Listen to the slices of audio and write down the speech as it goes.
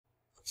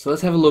So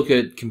let's have a look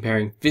at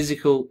comparing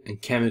physical and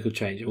chemical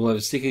change. We'll have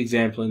a stick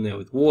example in there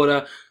with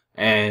water,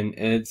 and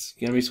it's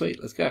going to be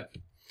sweet. Let's go.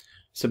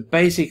 So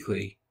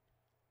basically,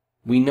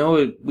 we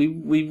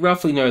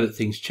roughly know that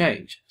things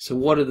change. So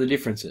what are the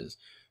differences?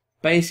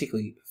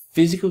 Basically,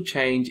 physical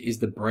change is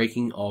the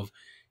breaking of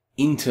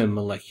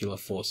intermolecular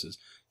forces.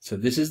 So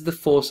this is the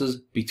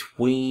forces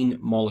between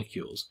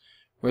molecules.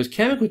 Whereas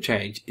chemical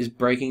change is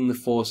breaking the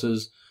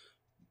forces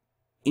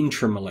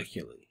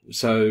intramolecularly.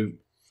 So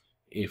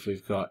if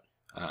we've got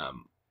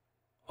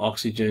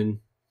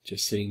oxygen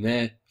just sitting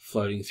there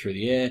floating through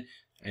the air,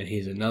 and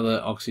here's another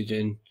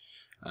oxygen,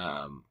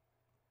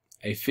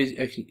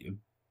 actually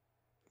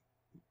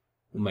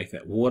we'll make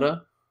that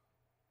water,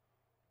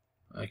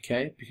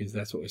 okay, because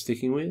that's what we're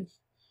sticking with.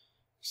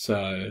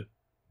 So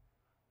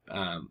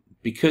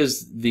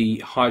because the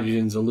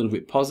hydrogen's a little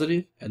bit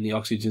positive and the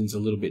oxygen's a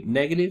little bit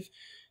negative,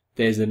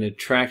 there's an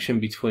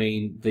attraction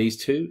between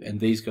these two, and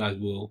these guys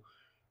will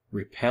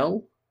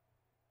repel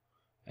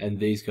and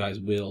these guys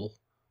will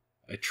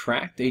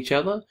attract each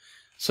other.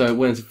 So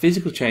when it's a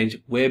physical change,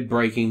 we're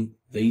breaking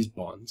these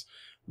bonds.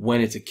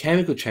 When it's a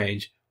chemical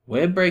change,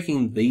 we're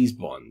breaking these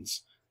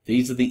bonds.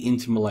 These are the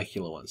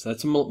intermolecular ones.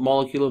 That's a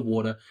molecule of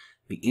water,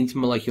 the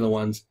intermolecular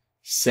ones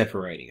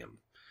separating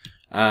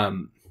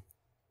them.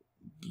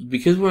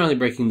 Because we're only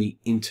breaking the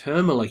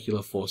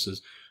intermolecular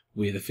forces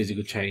with a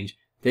physical change,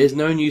 there's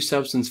no new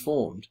substance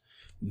formed.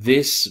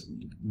 This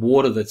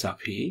water that's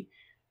up here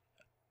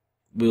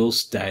will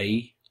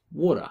stay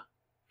water.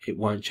 It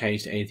won't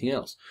change to anything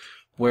else.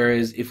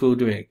 Whereas if we were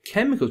doing a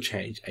chemical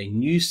change, a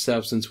new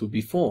substance would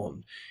be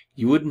formed.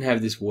 You wouldn't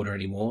have this water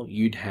anymore.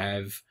 You'd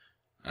have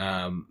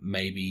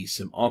maybe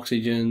some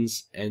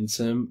oxygens and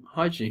some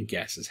hydrogen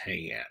gases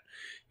hanging out.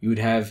 You would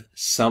have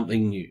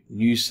something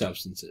new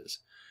substances.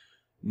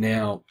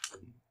 Now,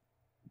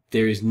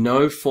 there is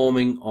no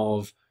forming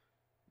of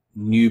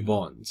new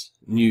bonds,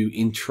 new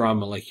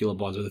intramolecular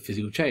bonds with a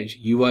physical change.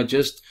 You are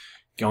just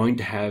going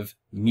to have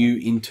new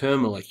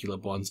intermolecular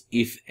bonds,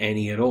 if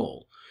any at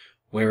all.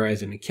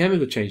 Whereas in a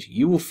chemical change,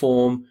 you will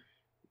form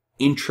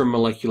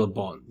intramolecular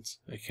bonds.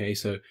 Okay,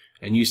 so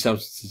a new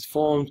substance is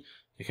formed.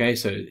 Okay,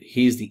 so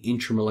here's the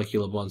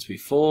intramolecular bonds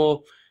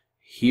before.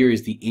 Here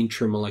is the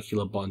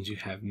intramolecular bonds you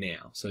have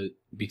now. So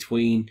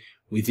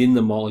within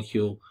the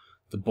molecule,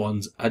 the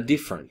bonds are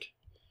different.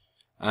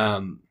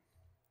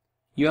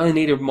 You only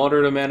need a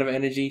moderate amount of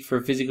energy for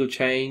a physical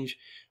change,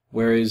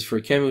 whereas for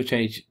a chemical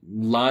change,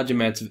 large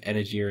amounts of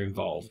energy are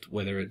involved.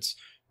 Whether it's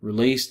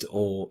released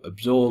or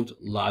absorbed,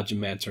 large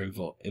amounts are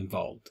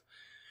involved.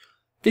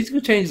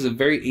 Physical changes are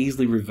very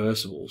easily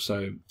reversible.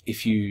 So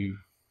if you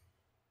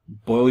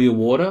boil your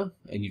water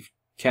and you've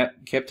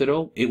kept it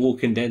all, it will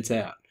condense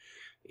out.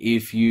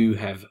 If you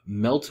have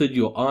melted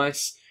your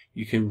ice,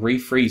 you can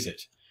refreeze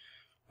it.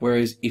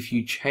 Whereas if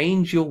you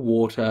change your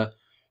water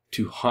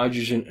to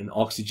hydrogen and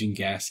oxygen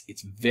gas,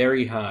 it's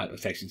very hard.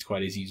 It's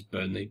quite easy to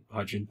burn the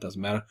hydrogen,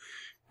 doesn't matter.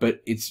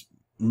 But it's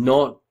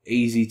not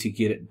easy to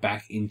get it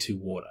back into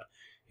water.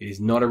 It is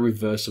not a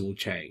reversible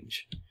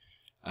change.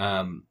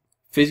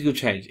 Physical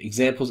change.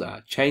 Examples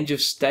are change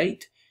of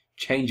state,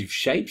 change of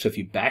shape. So if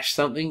you bash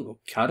something or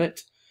cut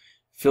it,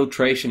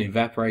 filtration,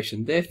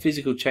 evaporation, they're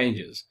physical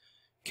changes.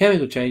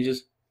 Chemical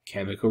changes,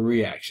 chemical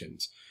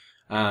reactions.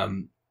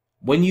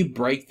 When you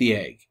break the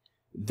egg,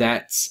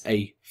 that's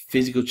a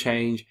physical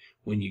change.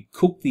 When you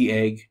cook the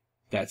egg,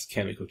 that's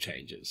chemical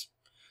changes.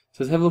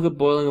 So let's have a look at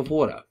boiling of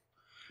water.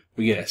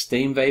 We get a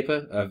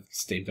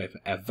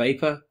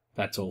vapor,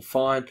 that's all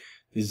fine.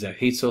 This is our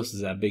heat source, this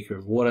is our beaker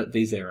of water,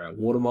 these are our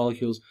water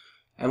molecules.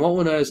 And what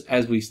we'll notice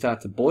as we start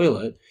to boil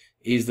it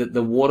is that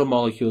the water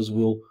molecules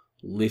will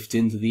lift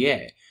into the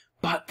air.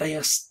 But they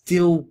are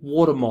still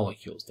water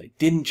molecules. They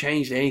didn't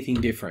change to anything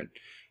different.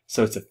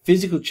 So it's a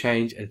physical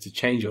change, and it's a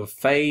change of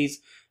phase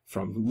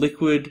from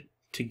liquid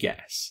to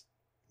gas.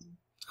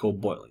 It's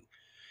called boiling.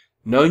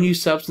 No new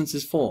substance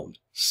is formed.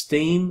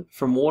 Steam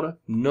from water,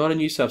 not a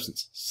new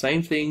substance.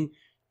 Same thing,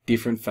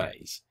 different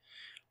phase.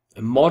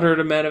 A moderate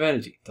amount of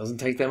energy. Doesn't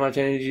take that much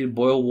energy to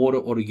boil water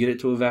or to get it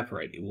to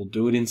evaporate. It will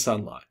do it in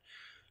sunlight.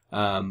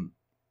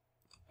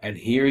 And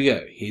here we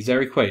go. Here's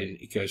our equation.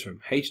 It goes from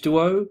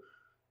H2O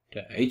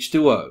to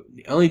H2O.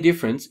 The only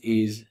difference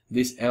is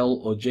this L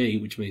or G,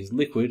 which means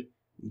liquid,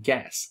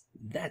 gas.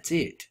 That's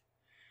it.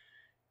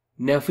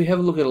 Now, if we have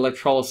a look at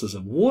electrolysis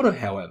of water,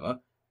 however,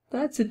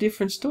 that's a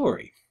different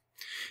story.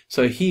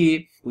 So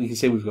here we can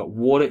see we've got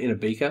water in a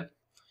beaker,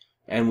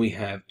 and we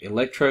have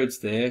electrodes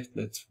there.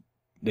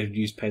 They've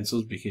used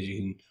pencils because you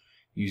can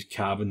use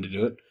carbon to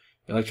do it.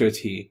 Electrodes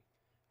here.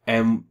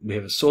 And we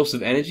have a source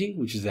of energy,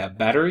 which is our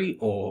battery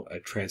or a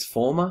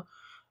transformer.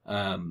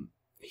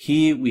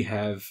 Here we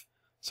have,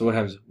 so what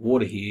happens?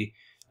 Water here.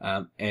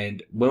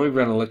 And when we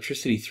run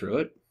electricity through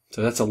it,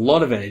 so that's a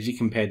lot of energy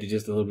compared to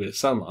just a little bit of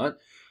sunlight,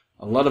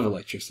 a lot of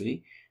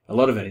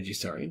energy,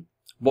 sorry.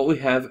 What we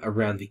have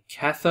around the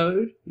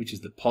cathode, which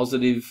is the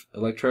positive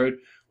electrode,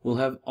 we'll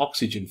have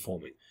oxygen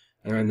forming.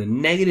 And around the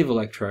negative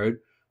electrode,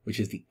 which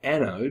is the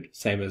anode,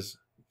 same as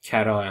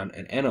cation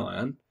and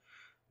anion,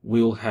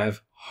 we'll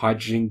have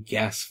hydrogen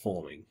gas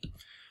forming.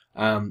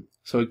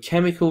 So a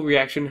chemical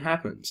reaction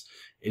happens.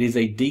 It is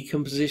a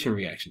decomposition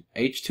reaction.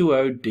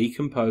 H2O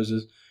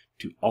decomposes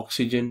to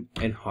oxygen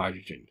and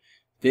hydrogen.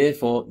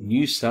 Therefore,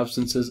 new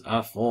substances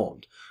are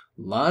formed.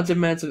 Large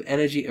amounts of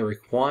energy are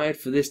required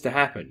for this to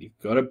happen. You've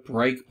got to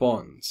break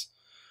bonds.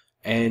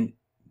 And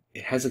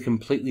it has a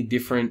completely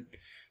different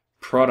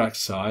product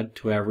side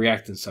to our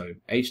reactant. So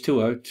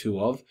H2O, 2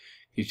 of,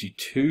 gives you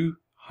 2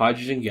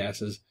 hydrogen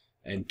gases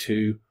and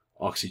 2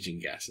 oxygen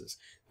gases.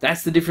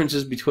 That's the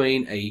differences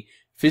between a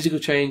physical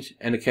change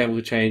and a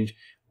chemical change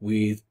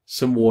with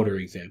some water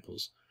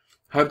examples.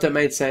 Hope that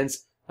made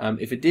sense.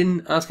 If it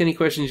didn't, ask any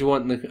questions you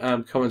want in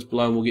the comments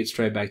below and we'll get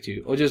straight back to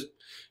you. Or just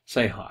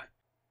say hi.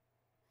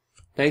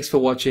 Thanks for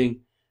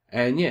watching,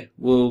 and yeah,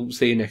 we'll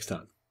see you next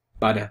time.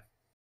 Bye now.